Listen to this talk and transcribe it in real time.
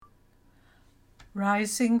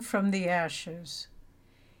Rising from the ashes.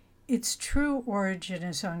 Its true origin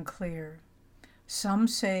is unclear. Some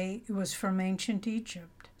say it was from ancient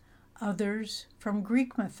Egypt, others from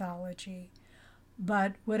Greek mythology.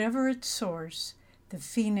 But whatever its source, the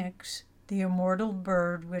phoenix, the immortal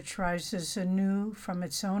bird which rises anew from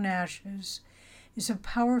its own ashes, is a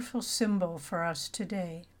powerful symbol for us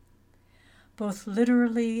today. Both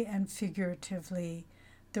literally and figuratively,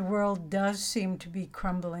 the world does seem to be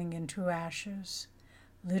crumbling into ashes.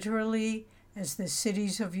 Literally, as the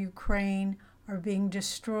cities of Ukraine are being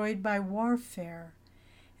destroyed by warfare,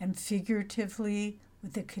 and figuratively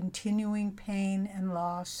with the continuing pain and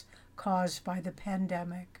loss caused by the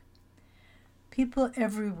pandemic. People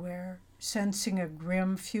everywhere, sensing a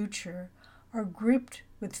grim future, are gripped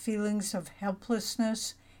with feelings of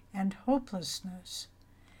helplessness and hopelessness.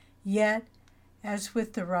 Yet, as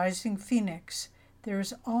with the rising phoenix, there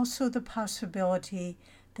is also the possibility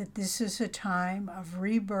that this is a time of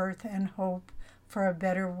rebirth and hope for a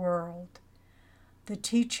better world. The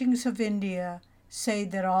teachings of India say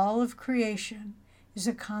that all of creation is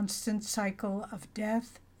a constant cycle of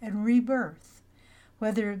death and rebirth,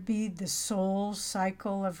 whether it be the soul's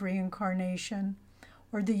cycle of reincarnation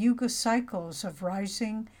or the yuga cycles of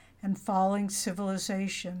rising and falling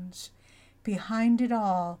civilizations. Behind it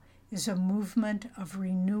all is a movement of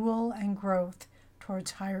renewal and growth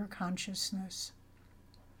towards higher consciousness.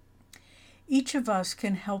 Each of us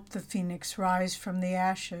can help the phoenix rise from the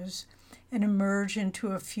ashes and emerge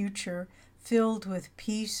into a future filled with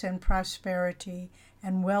peace and prosperity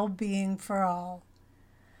and well-being for all.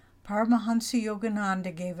 Paramhansa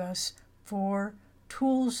Yogananda gave us 4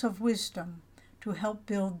 tools of wisdom to help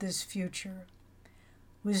build this future.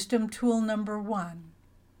 Wisdom tool number 1,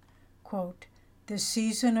 quote, "The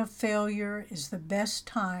season of failure is the best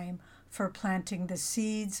time for planting the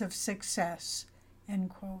seeds of success," end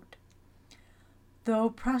quote. Though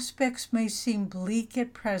prospects may seem bleak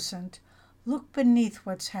at present, look beneath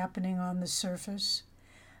what's happening on the surface.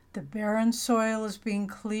 The barren soil is being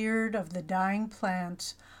cleared of the dying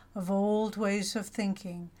plants of old ways of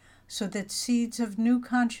thinking so that seeds of new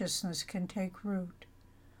consciousness can take root.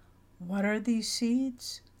 What are these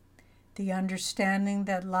seeds? The understanding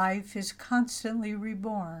that life is constantly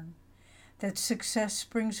reborn, that success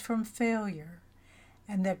springs from failure,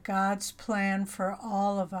 and that God's plan for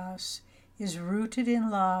all of us is rooted in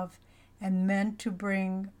love and meant to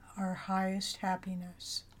bring our highest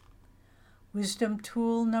happiness. Wisdom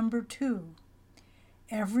tool number 2.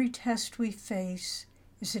 Every test we face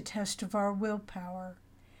is a test of our willpower,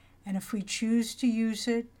 and if we choose to use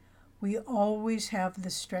it, we always have the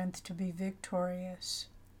strength to be victorious.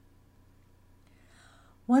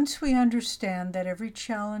 Once we understand that every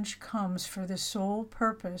challenge comes for the sole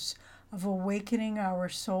purpose of awakening our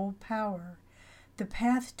soul power, the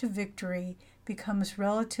path to victory becomes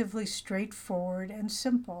relatively straightforward and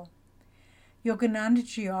simple.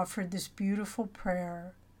 Yoganandaji offered this beautiful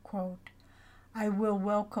prayer, quote, "I will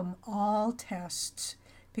welcome all tests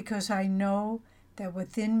because I know that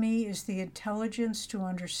within me is the intelligence to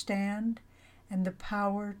understand and the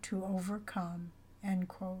power to overcome," end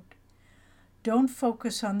quote. Don't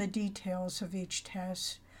focus on the details of each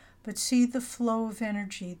test, but see the flow of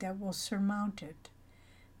energy that will surmount it.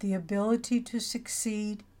 The ability to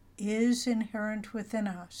succeed is inherent within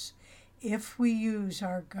us if we use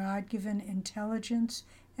our God-given intelligence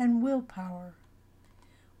and willpower.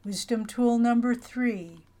 Wisdom tool number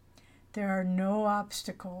 3. There are no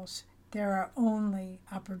obstacles. There are only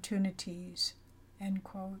opportunities, end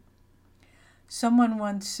quote. Someone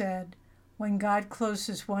once said, when God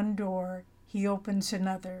closes one door, he opens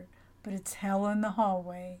another, but it's hell in the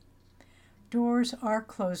hallway. Doors are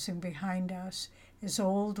closing behind us as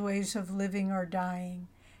old ways of living are dying,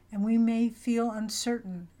 and we may feel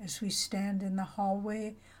uncertain as we stand in the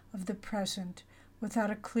hallway of the present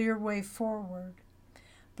without a clear way forward.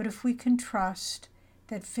 But if we can trust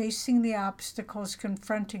that facing the obstacles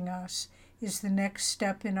confronting us is the next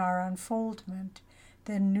step in our unfoldment,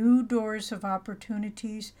 then new doors of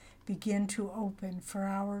opportunities begin to open for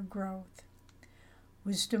our growth.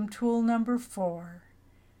 Wisdom tool number 4,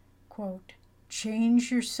 quote,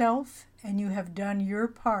 "Change yourself and you have done your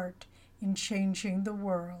part in changing the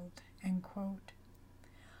world," end quote.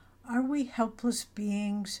 Are we helpless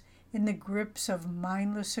beings in the grips of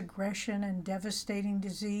mindless aggression and devastating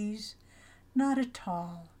disease? Not at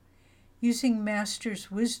all. Using Master's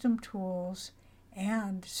wisdom tools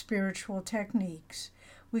and spiritual techniques,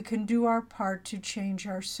 we can do our part to change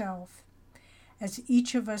ourselves. As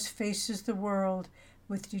each of us faces the world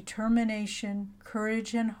with determination,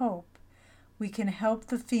 courage, and hope, we can help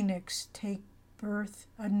the phoenix take birth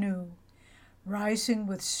anew, rising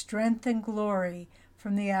with strength and glory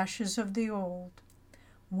from the ashes of the old.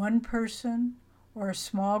 One person or a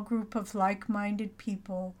small group of like-minded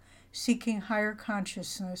people seeking higher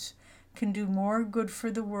consciousness can do more good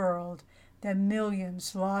for the world than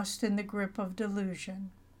millions lost in the grip of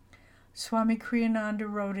delusion. Swami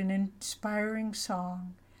Kriyananda wrote an inspiring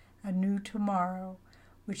song, A New Tomorrow,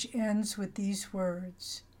 which ends with these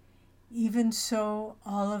words, "Even so,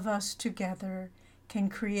 all of us together can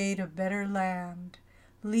create a better land,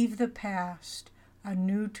 leave the past, a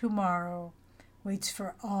new tomorrow waits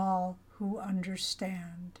for all who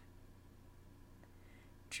understand."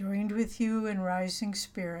 Joined with you in rising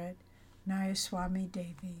spirit, Nayaswami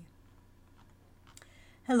Devi.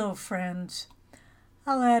 Hello, friends.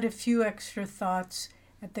 I'll add a few extra thoughts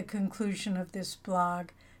at the conclusion of this blog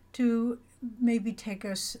to maybe take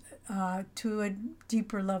us to a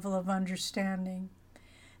deeper level of understanding.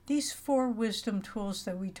 These 4 wisdom tools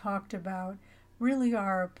that we talked about really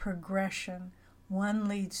are a progression. One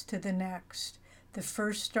leads to the next. The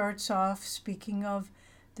first starts off speaking of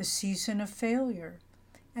the season of failure.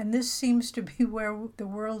 And this seems to be where the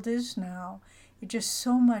world is now.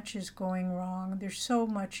 So much is going wrong. There's so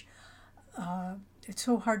much, it's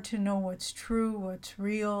so hard to know what's true, what's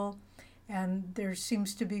real, and there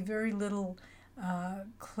seems to be very little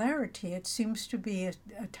clarity. It seems to be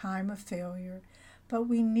a time of failure. But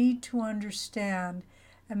we need to understand,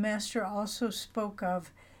 and Master also spoke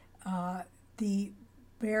of the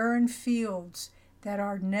barren fields that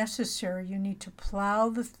are necessary. You need to plow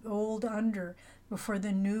the old under before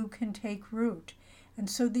the new can take root. And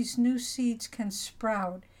so these new seeds can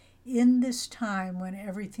sprout in this time when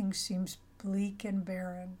everything seems bleak and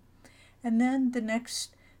barren. And then the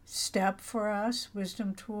next step for us,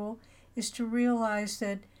 wisdom tool, is to realize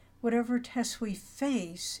that whatever test we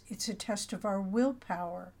face, it's a test of our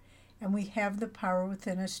willpower, and we have the power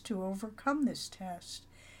within us to overcome this test.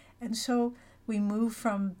 And so we move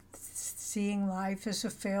from seeing life as a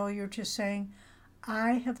failure to saying,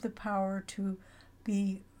 I have the power to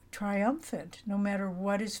be triumphant no matter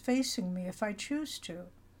what is facing me if I choose to.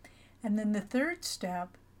 And then the third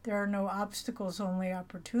step, there are no obstacles, only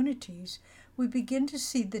opportunities. We begin to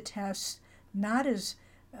see the test not as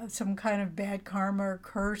some kind of bad karma or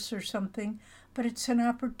curse or something, but it's an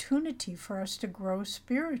opportunity for us to grow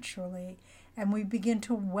spiritually, and we begin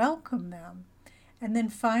to welcome them. And then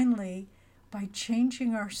finally, by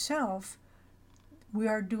changing ourselves, we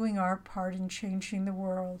are doing our part in changing the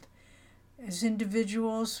world. As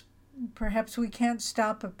individuals, perhaps we can't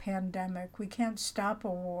stop a pandemic, we can't stop a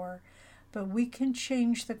war, but we can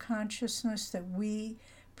change the consciousness that we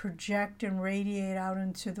project and radiate out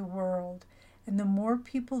into the world. And the more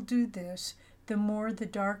people do this, the more the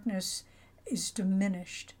darkness is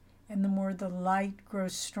diminished and the more the light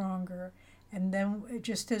grows stronger. And then,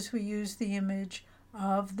 just as we use the image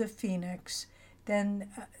of the phoenix, then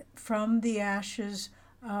from the ashes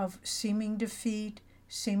of seeming defeat,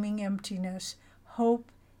 seeming emptiness,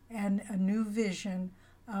 hope and a new vision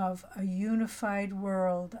of a unified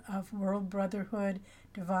world of world brotherhood,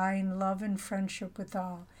 divine love and friendship with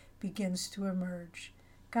all begins to emerge.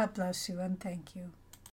 God bless you and thank you.